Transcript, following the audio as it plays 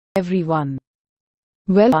Everyone.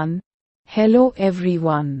 Hello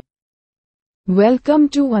everyone. Welcome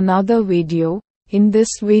to another video. In this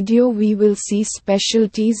video we will see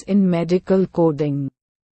specialties in medical coding.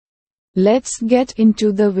 Let's get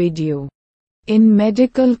into the video. In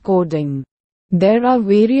medical coding, there are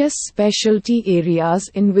various specialty areas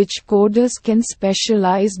in which coders can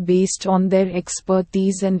specialize based on their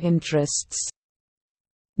expertise and interests.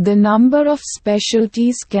 The number of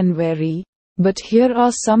specialties can vary, but here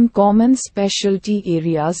are some common specialty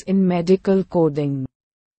areas in medical coding.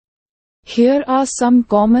 Here are some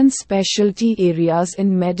common specialty areas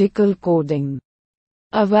in medical coding.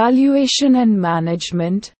 Evaluation and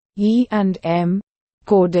management, E&M,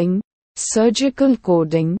 coding, surgical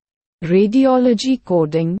coding, radiology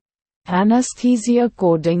coding, anesthesia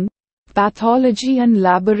coding, pathology and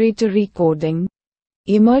laboratory coding,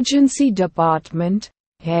 emergency department,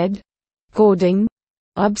 head, coding,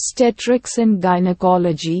 obstetrics and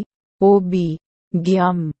gynecology, OB,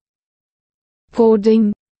 GYM,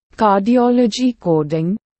 coding, cardiology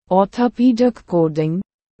coding, orthopedic coding,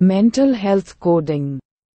 mental health coding.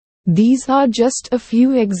 These are just a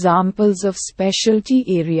few examples of specialty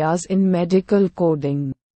areas in medical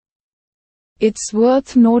coding. It's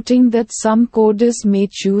worth noting that some coders may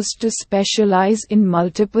choose to specialize in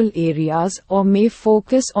multiple areas or may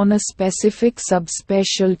focus on a specific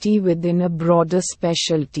subspecialty within a broader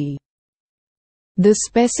specialty. The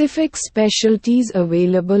specific specialties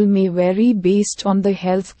available may vary based on the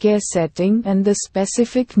healthcare setting and the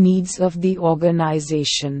specific needs of the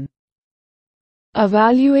organization.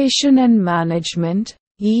 Evaluation and management,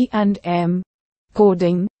 E&M,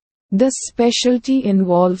 coding. This specialty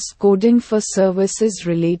involves coding for services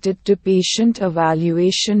related to patient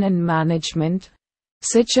evaluation and management,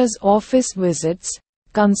 such as office visits,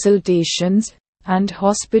 consultations, and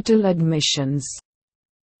hospital admissions.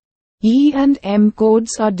 E&M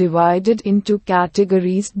codes are divided into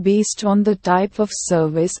categories based on the type of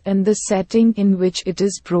service and the setting in which it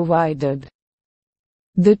is provided.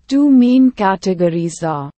 The two main categories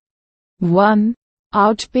are 1.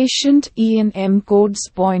 Outpatient E&M codes.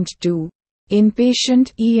 2.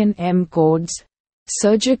 Inpatient E&M codes.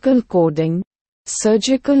 Surgical coding.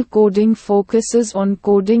 Surgical coding focuses on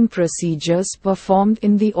coding procedures performed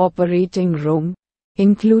in the operating room,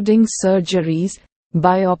 including surgeries,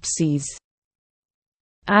 biopsies,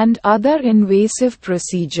 and other invasive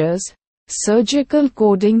procedures. Surgical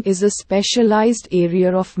coding is a specialized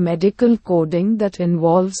area of medical coding that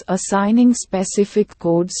involves assigning specific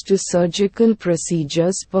codes to surgical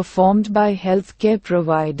procedures performed by healthcare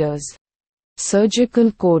providers.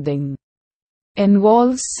 Surgical coding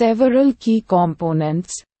involves several key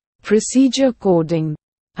components: procedure coding,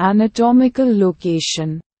 anatomical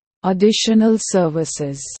location, additional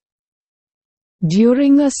services.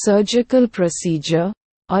 During a surgical procedure,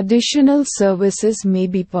 additional services may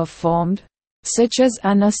be performed, such as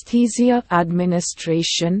anesthesia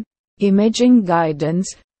administration, imaging guidance,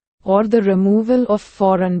 or the removal of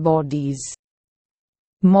foreign bodies.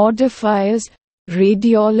 Modifiers.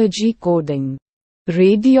 Radiology coding.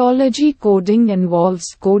 Radiology coding involves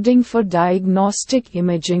coding for diagnostic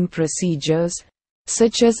imaging procedures,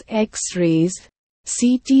 such as X-rays,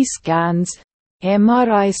 CT scans,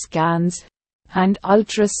 MRI scans, and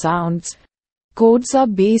ultrasounds. Codes are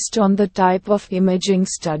based on the type of imaging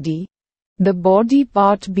study, the body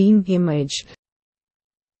part being imaged,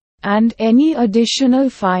 and any additional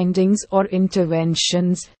findings or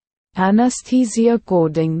interventions. Anesthesia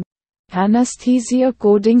coding. Anesthesia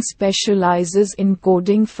coding specializes in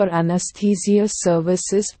coding for anesthesia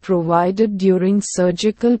services provided during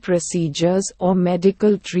surgical procedures or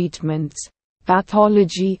medical treatments.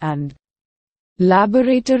 Pathology and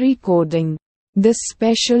laboratory coding. This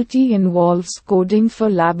specialty involves coding for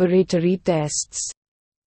laboratory tests,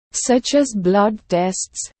 such as blood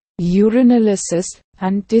tests, urinalysis,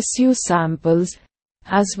 and tissue samples,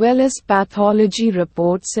 as well as pathology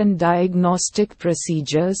reports and diagnostic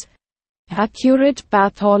procedures. Accurate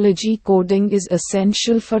pathology coding is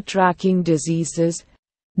essential for tracking diseases,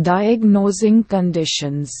 diagnosing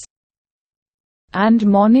conditions, and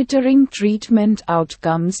monitoring treatment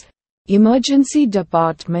outcomes. Emergency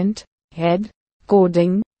department, head,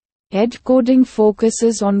 coding. Head coding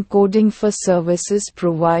focuses on coding for services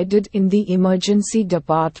provided in the emergency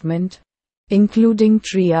department, including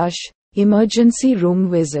triage, emergency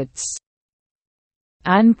room visits,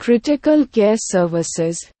 and critical care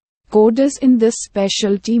services. Coders in this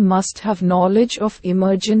specialty must have knowledge of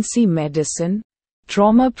emergency medicine,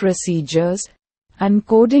 trauma procedures, and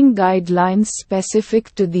coding guidelines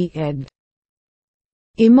specific to the ED.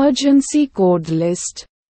 Emergency code list.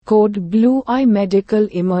 Code Blue Eye Medical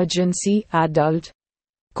Emergency Adult.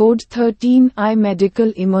 Code 13I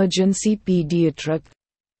Medical Emergency Pediatric.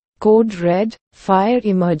 Code Red, Fire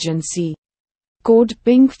Emergency. Code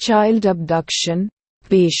Pink Child Abduction,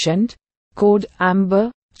 Patient. Code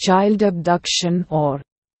Amber, Child Abduction or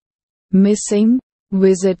Missing,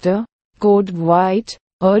 Visitor. Code White,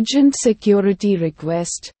 Urgent Security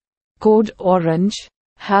Request. Code Orange,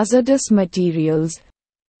 Hazardous Materials.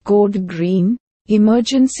 Code Green,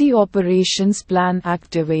 Emergency Operations Plan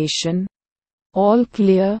Activation. All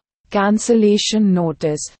clear, cancellation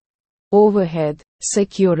notice. Overhead,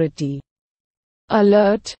 security.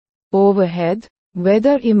 Alert, overhead,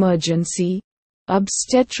 weather emergency.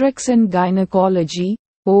 Obstetrics and gynecology,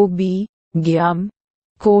 OB, GYM.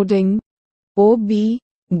 Coding. OB,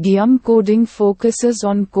 GYM coding focuses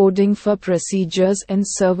on coding for procedures and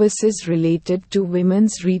services related to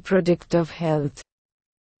women's reproductive health.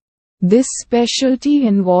 This specialty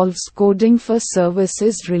involves coding for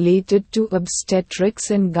services related to obstetrics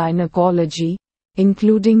and gynecology,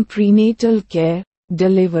 including prenatal care,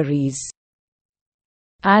 deliveries,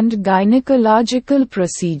 and gynecological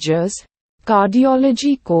procedures.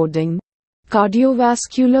 Cardiology coding.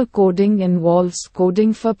 Cardiovascular coding involves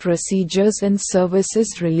coding for procedures and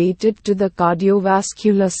services related to the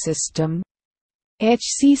cardiovascular system.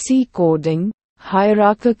 HCC coding,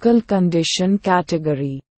 hierarchical condition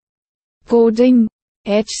category. Coding.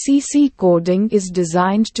 HCC coding is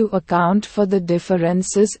designed to account for the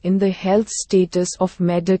differences in the health status of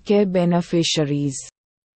Medicare beneficiaries,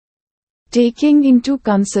 taking into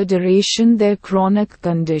consideration their chronic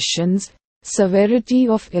conditions, severity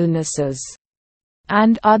of illnesses,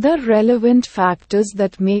 and other relevant factors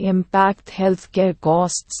that may impact healthcare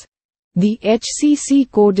costs. The HCC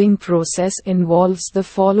coding process involves the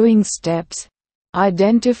following steps: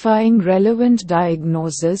 identifying relevant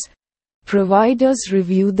diagnosis. Providers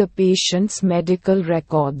review the patient's medical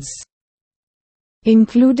records,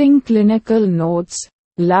 including clinical notes,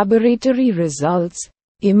 laboratory results,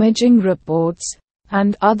 imaging reports,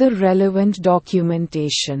 and other relevant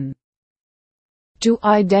documentation, to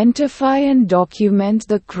identify and document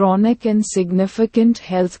the chronic and significant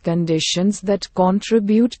health conditions that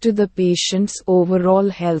contribute to the patient's overall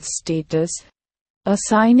health status.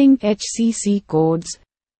 Assigning HCC codes.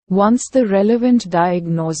 Once the relevant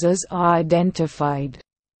diagnoses are identified,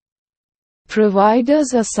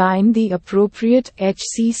 providers assign the appropriate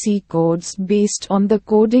HCC codes based on the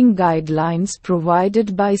coding guidelines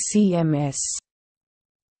provided by CMS.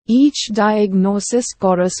 Each diagnosis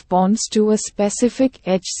corresponds to a specific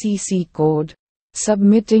HCC code.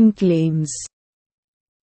 Submitting claims.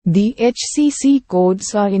 The HCC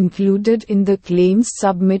codes are included in the claims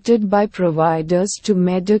submitted by providers to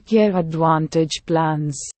Medicare Advantage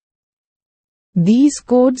plans. These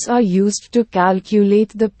codes are used to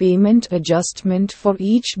calculate the payment adjustment for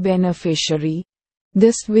each beneficiary.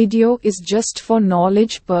 This video is just for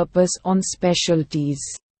knowledge purpose on specialties.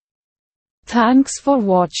 Thanks for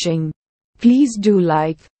watching. Please do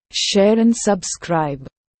like, share and subscribe.